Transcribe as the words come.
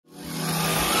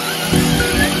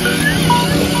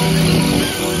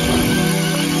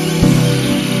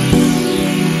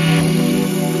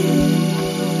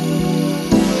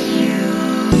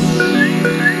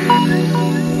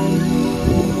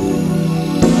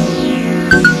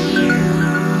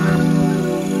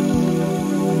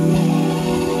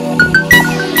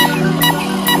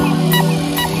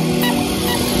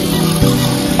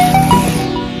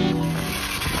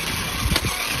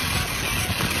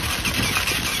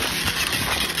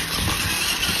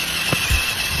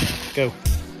Go.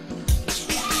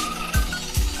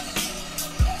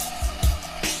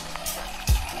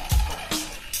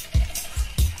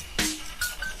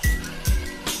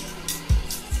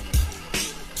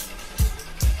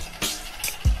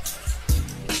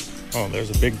 Oh, there's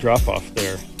a big drop off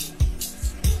there.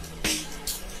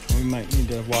 We might need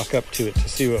to walk up to it to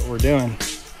see what we're doing.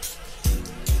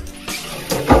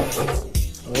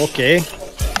 Okay.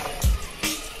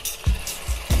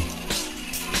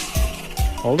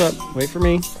 Hold up, wait for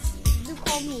me. You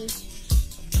call me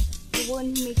the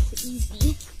one who makes it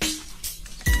easy.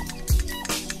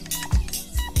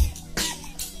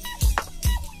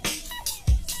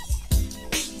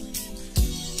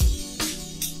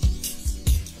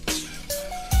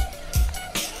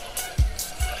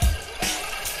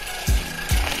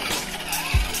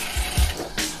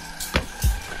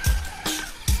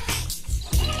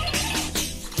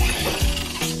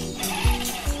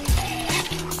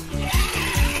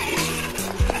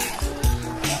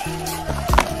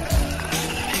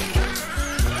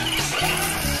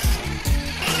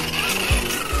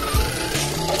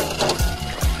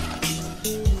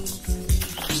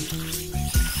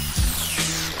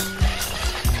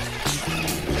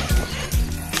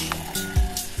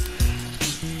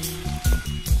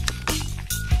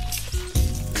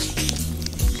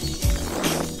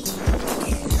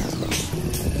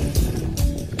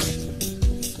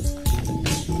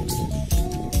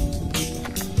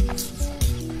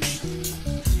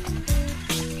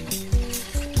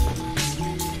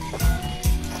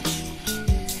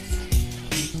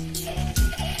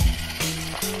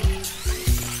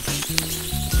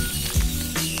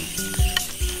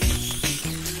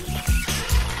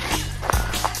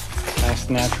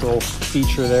 Natural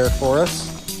feature there for us.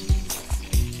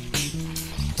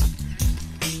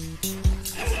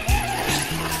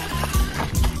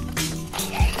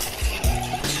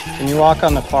 Can you walk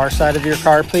on the far side of your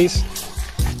car, please?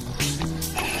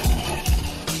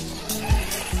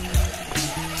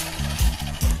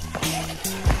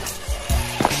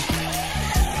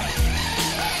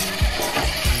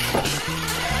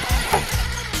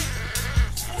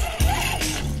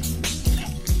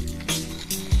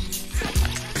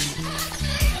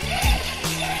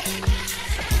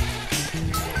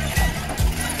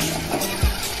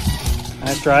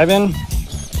 Nice driving.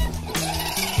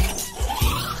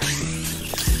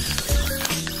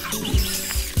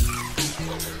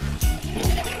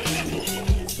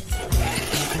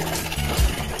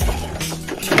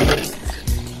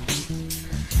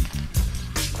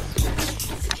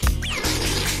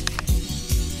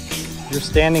 You're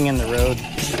standing in the road.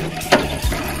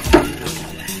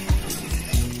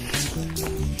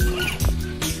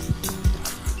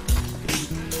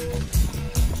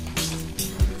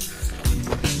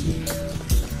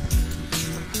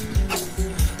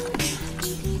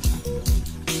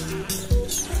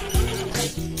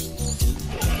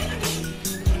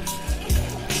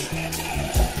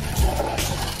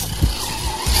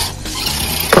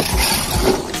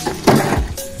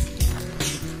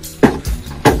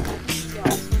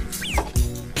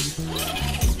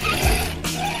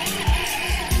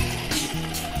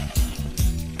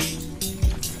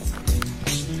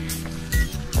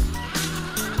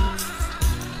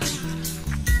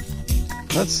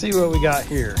 Let's see what we got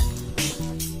here.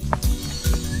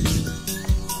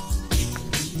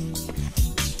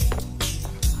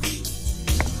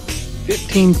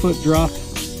 "15-foot drop.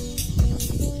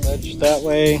 Ledge that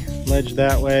way, ledge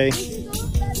that way."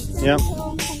 Yep.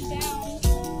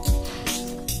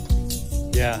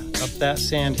 Yeah, up that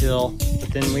sand hill.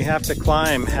 But then we have to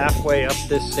climb halfway up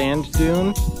this sand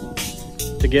dune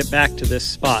to get back to this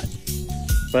spot.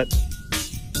 But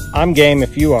I'm game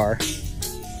if you are.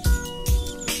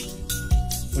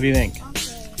 What do you think?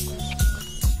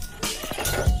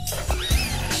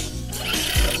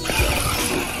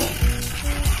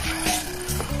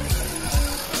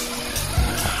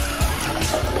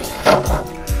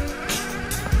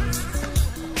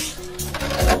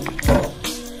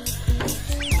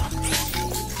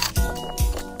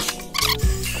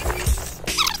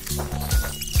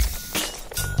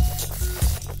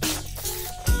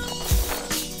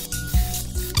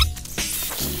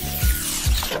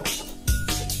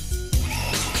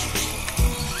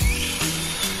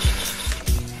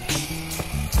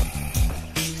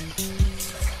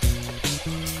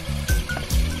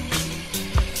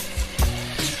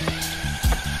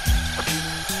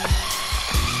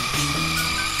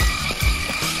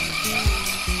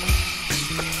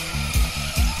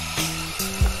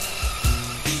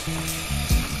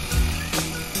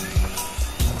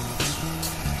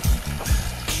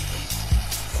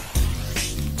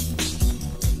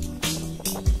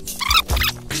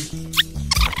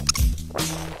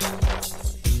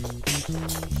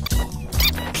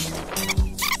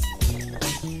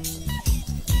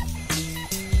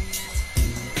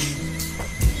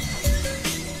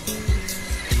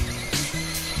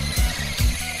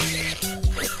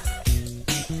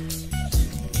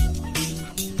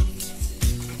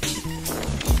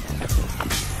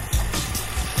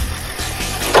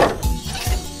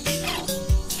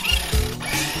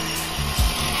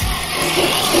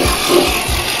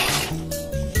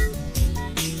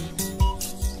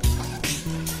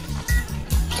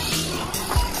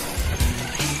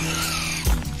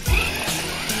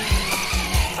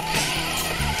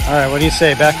 All right, what do you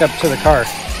say? Back up to the car.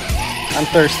 I'm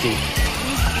thirsty.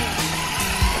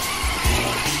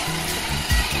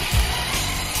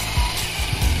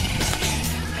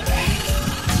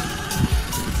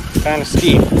 Kind of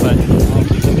steep, but I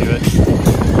think you can do it.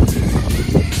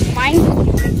 Mine?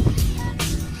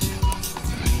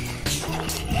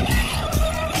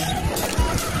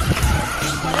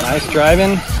 Nice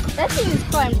driving. That thing is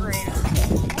fun, rare.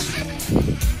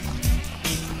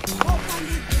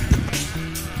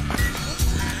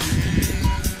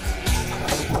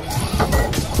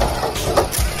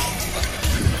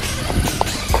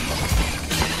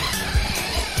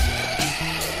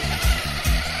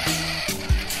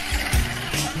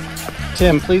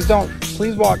 Tim, please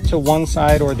walk to one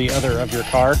side or the other of your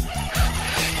car.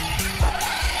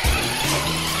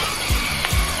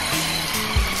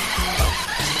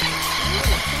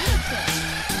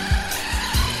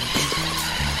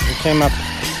 You came up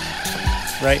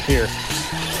right here.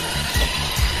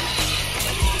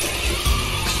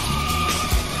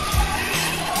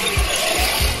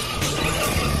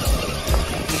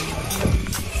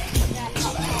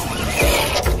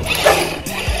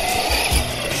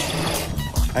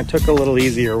 I took a little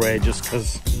easier way just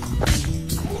because.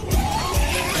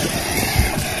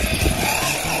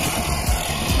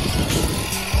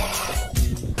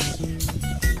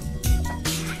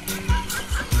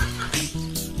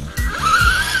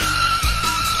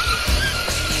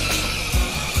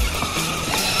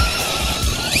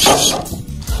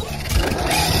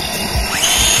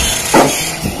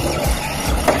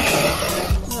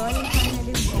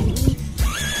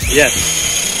 Yes.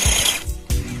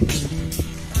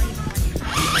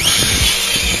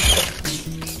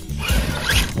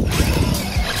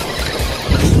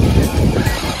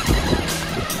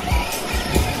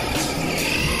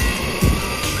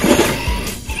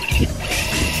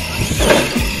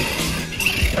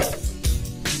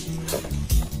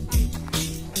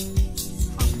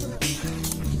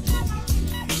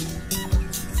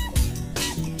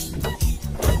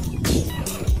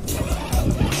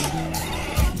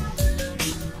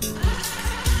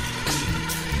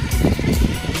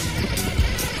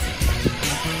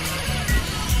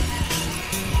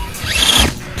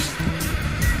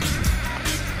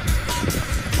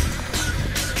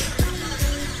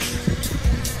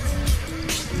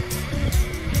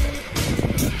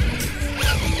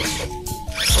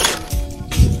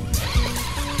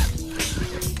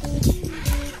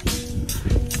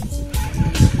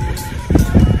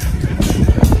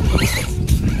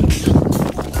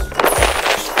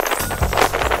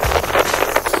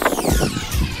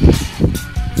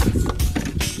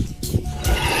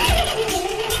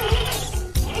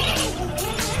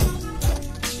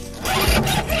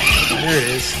 There it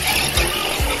is.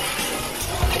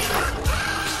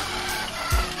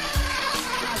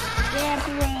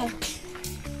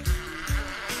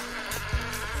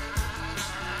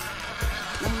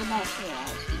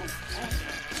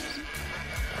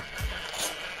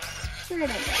 Where did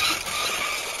I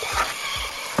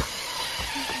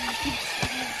go?